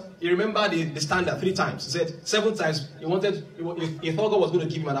 Because he remembered the standard 3 times. He said 7 times. He thought God was going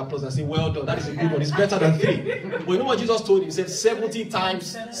to give him an applause and say, well done, that is a good one. It's better than 3. But you know what Jesus told him? He said 70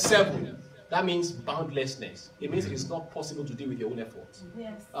 times 7. That means boundlessness. It means it is not possible to do with your own efforts.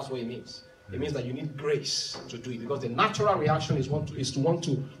 Yes. That's what it means. It means that you need grace to do it, because the natural reaction is to want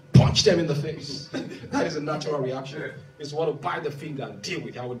to punch them in the face. That is a natural reaction. It's to want to bite the finger and deal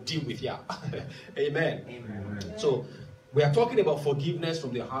with you. I will deal with you. Amen. Amen. So we are talking about forgiveness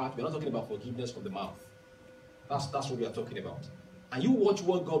from the heart. We're not talking about forgiveness from the mouth. That's what we are talking about. And you watch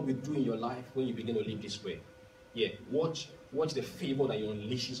what God will do in your life when you begin to live this way. Yeah. Watch the favor that He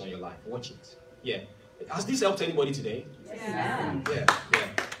unleashes on your life. Watch it. Yeah. Has this helped anybody today? Yeah. Yeah.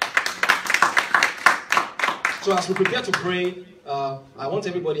 So as we prepare to pray, I want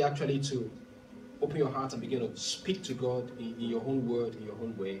everybody actually to open your heart and begin to speak to God in your own word, in your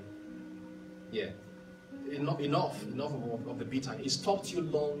own way. Yeah. Enough of the bitterness. It's stopped you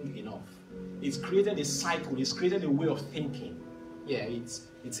long enough. It's created a cycle. It's created a way of thinking. Yeah,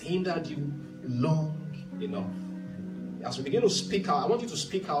 it's hindered you long enough. As we begin to speak out, I want you to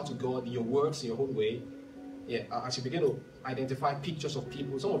speak out to God in your words, in your own way. Yeah, as you begin to identify pictures of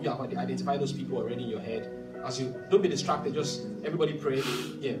people. Some of you have identified those people already in your head. As you don't be distracted, just everybody pray.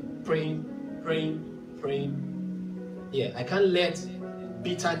 Yeah, praying. Yeah, I can't let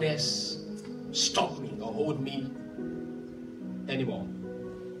bitterness stop me or hold me anymore.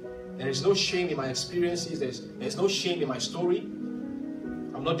 There is no shame in my experiences. There's no shame in my story.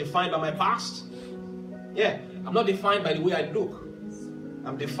 I'm not defined by my past. Yeah, I'm not defined by the way I look.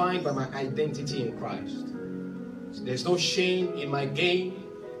 I'm defined by my identity in Christ. So there's no shame in my game.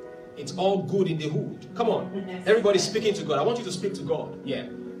 It's all good in the hood. Come on. Everybody speaking to God. I want you to speak to God. Yeah.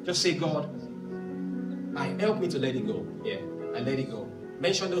 Just say, God, help me to let it go. Yeah. I let it go.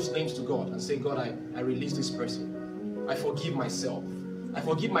 Mention those names to God and say, God, I release this person. I forgive myself. I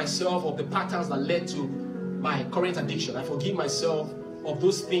forgive myself of the patterns that led to my current addiction. I forgive myself of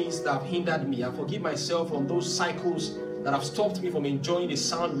those things that have hindered me. I forgive myself of those cycles that have stopped me from enjoying a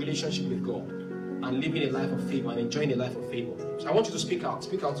sound relationship with God. and living a life of favor and enjoying a life of favor. So I want you to speak out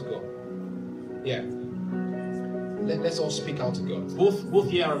to God. Yeah. Let's all speak out to God. Both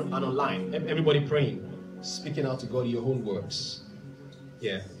here and online. Everybody praying. Speaking out to God in your own words.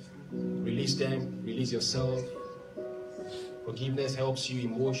 Yeah. Release them. Release yourself. Forgiveness helps you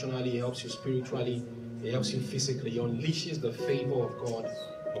emotionally. It helps you spiritually. It helps you physically. It unleashes the favor of God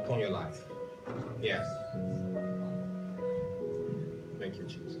upon your life. Yeah. Thank you,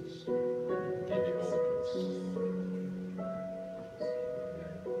 Jesus. Give you all the praise.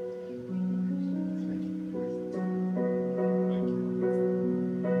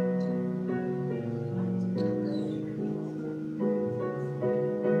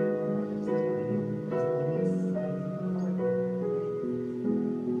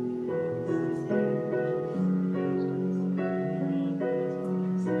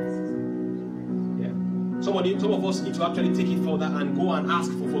 Some of us need to actually take it further and go and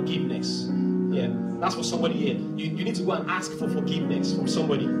ask for forgiveness. Yeah, that's for somebody here. You need to go and ask for forgiveness from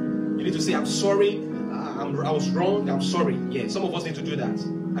somebody. You need to say, I'm sorry, I was wrong, I'm sorry. Yeah, some of us need to do that.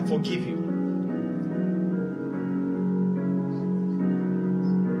 I forgive you.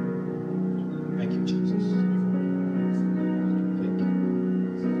 Thank you, Jesus. Thank you.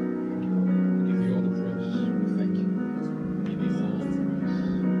 Give you all the praise. Thank you. Give you all the praise.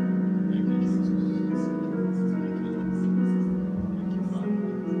 Thank you, Jesus.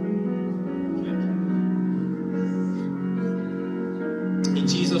 In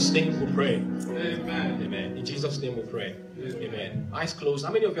Jesus' name we pray. Amen. Amen. In Jesus' name we pray. Amen. Eyes closed.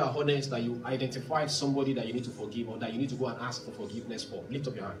 How many of you are honest that you identified somebody that you need to forgive or that you need to go and ask for forgiveness for? Lift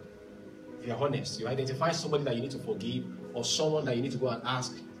up your hand. If you're honest, you identify somebody that you need to forgive or someone that you need to go and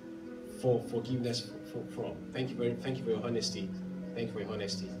ask for forgiveness from. Thank you for your honesty. Thank you for your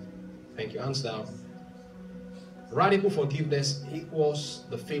honesty. Thank you. Hands down. Radical forgiveness equals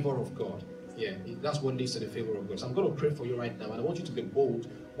the favor of God. Yeah, that's what leads to the favor of God. So I'm going to pray for you right now, and I want you to be bold.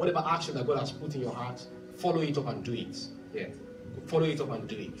 Whatever action that God has put in your heart, follow it up and do it. Yeah, follow it up and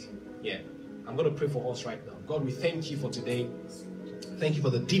do it. Yeah, I'm going to pray for us right now. God, we thank you for today. Thank you for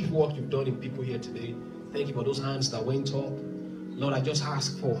the deep work you've done in people here today. Thank you for those hands that went up. Lord, I just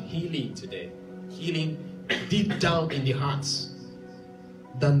ask for healing today. Healing deep down in the hearts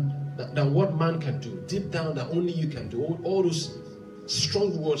than what man can do. Deep down that only you can do. All those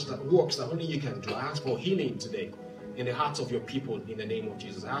strong words that works that only you can do. I ask for healing today in the hearts of your people in the name of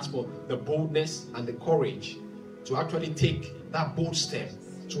Jesus. I ask for the boldness and the courage to actually take that bold step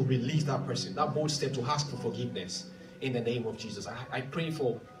to release that person, that bold step to ask for forgiveness in the name of Jesus. I pray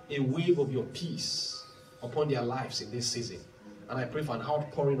for a wave of your peace upon their lives in this season. And I pray for an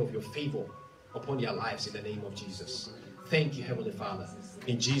outpouring of your favor upon their lives in the name of Jesus. Thank you, Heavenly Father.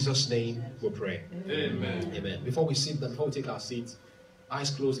 In Jesus' name we pray. Amen. Amen. Before we sit down, before we take our seats, eyes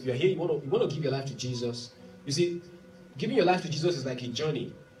closed. If you're here, you want to give your life to Jesus. You see, giving your life to Jesus is like a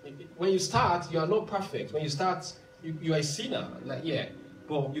journey. When you start, you are not perfect. When you start, you are a sinner. Like, yeah.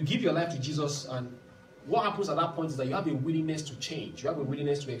 But you give your life to Jesus, and what happens at that point is that you have a willingness to change. You have a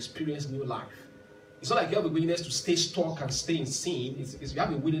willingness to experience new life. It's not like you have a willingness to stay stuck and stay in sin. It's you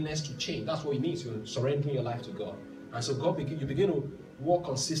have a willingness to change. That's what it means. You're surrendering your life to God. And so you begin to walk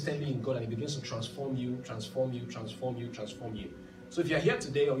consistently in God, and He begins to transform you. So if you're here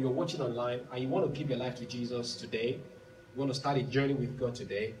today or you're watching online and you want to give your life to Jesus today, you want to start a journey with God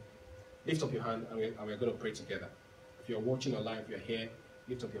today, lift up your hand and we're going to pray together. If you're watching online, if you're here,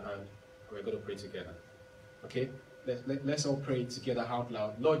 lift up your hand and we're going to pray together. Okay? Let's all pray together out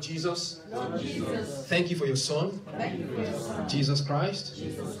loud. Lord Jesus, thank you for your Son, Jesus Christ.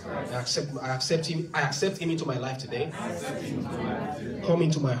 I accept him into my life today. Come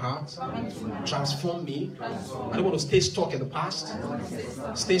into my heart. Transform me. I don't want to stay stuck in the past.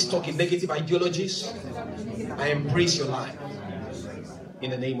 Stay stuck in negative ideologies. I embrace your life.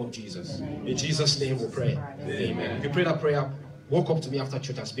 In the name of Jesus. In Jesus' name we pray. Amen. If you pray that prayer, walk up to me after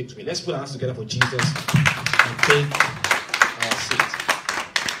church and speak to me. Let's put our hands together for Jesus. And take our seat.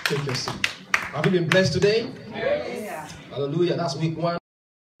 Take your seat. Have you been blessed today? Yes. Hallelujah. That's week 1.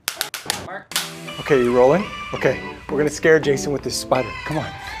 Okay, you rolling? Okay, we're gonna scare Jason with this spider. Come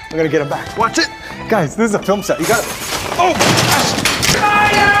on, we're gonna get him back. Watch it! Guys, this is a film set. You got it. Oh my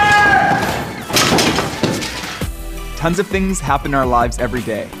gosh! Tons of things happen in our lives every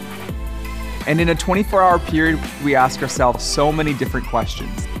day. And in a 24-hour period, we ask ourselves so many different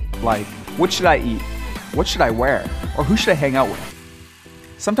questions. Like, what should I eat? What should I wear? Or who should I hang out with?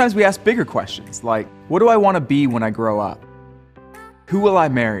 Sometimes we ask bigger questions like, what do I want to be when I grow up? Who will I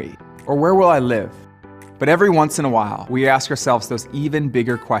marry? Or where will I live? But every once in a while, we ask ourselves those even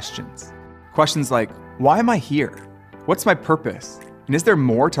bigger questions. Questions like, why am I here? What's my purpose? And is there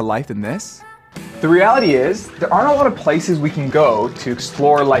more to life than this? The reality is, there aren't a lot of places we can go to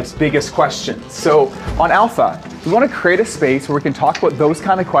explore life's biggest questions. So on Alpha, we want to create a space where we can talk about those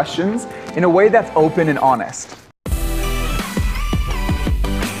kind of questions in a way that's open and honest.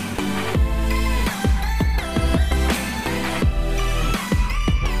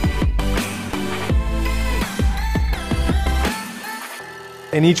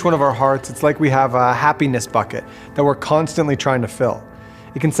 In each one of our hearts, it's like we have a happiness bucket that we're constantly trying to fill.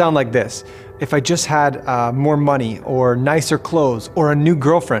 It can sound like this: if I just had more money or nicer clothes or a new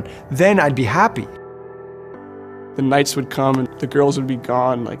girlfriend, then I'd be happy. The nights would come and the girls would be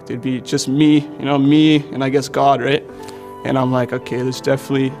gone. Like, they'd be just me, me and I guess God, right? And I'm like, okay, there's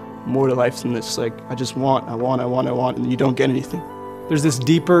definitely more to life than this. Like, I just want, and you don't get anything. There's this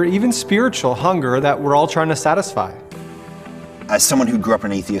deeper, even spiritual hunger that we're all trying to satisfy. As someone who grew up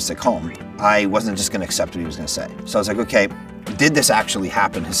in an atheistic home, I wasn't just going to accept what he was going to say. So I was like, okay, did this actually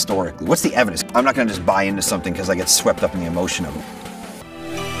happen historically? What's the evidence? I'm not going to just buy into something because I get swept up in the emotion of it.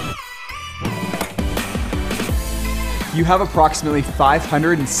 You have approximately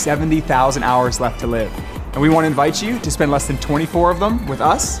 570,000 hours left to live, and we want to invite you to spend less than 24 of them with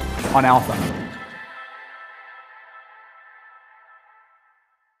us on Alpha.